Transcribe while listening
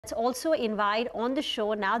let's also invite on the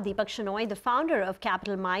show now Deepak Shenoy, the founder of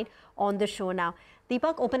Capitalmind, on the show now.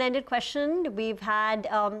 Deepak, open-ended question. We've had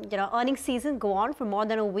earnings season go on for more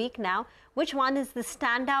than a week now. Which one is the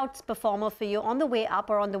standout performer for you on the way up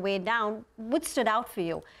or on the way down? Which stood out for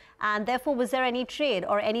you? And therefore, was there any trade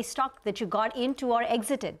or any stock that you got into or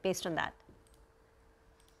exited based on that?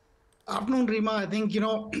 Afternoon, Rima. I think,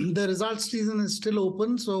 the results season is still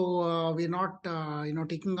open, so we're not,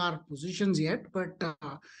 taking our positions yet. But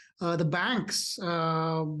the banks,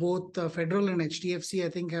 both Federal and HDFC, I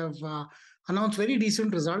think have announced very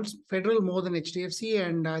decent results. Federal more than HDFC,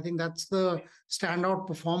 and I think that's the standout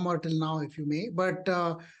performer till now, if you may. But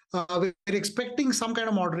we're expecting some kind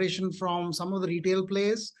of moderation from some of the retail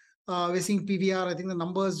players. We're seeing PVR. I think the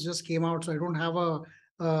numbers just came out, so I don't have a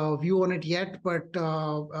view on it yet, but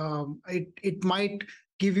it might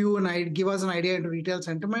give us an idea into retail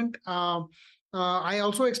sentiment. I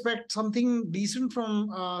also expect something decent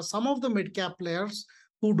from some of the mid-cap players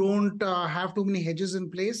who don't have too many hedges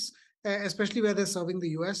in place, especially where they're serving the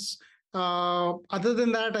US. Other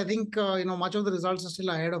than that, I think much of the results are still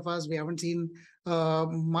ahead of us. We haven't seen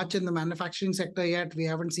much in the manufacturing sector yet. We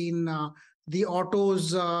haven't seen the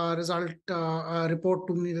autos report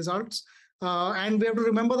too many results. And we have to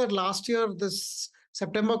remember that last year, this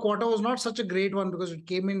September quarter was not such a great one because it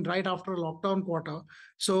came in right after a lockdown quarter.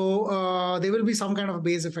 So there will be some kind of a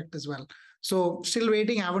base effect as well. So still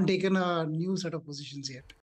waiting. I haven't taken a new set of positions yet.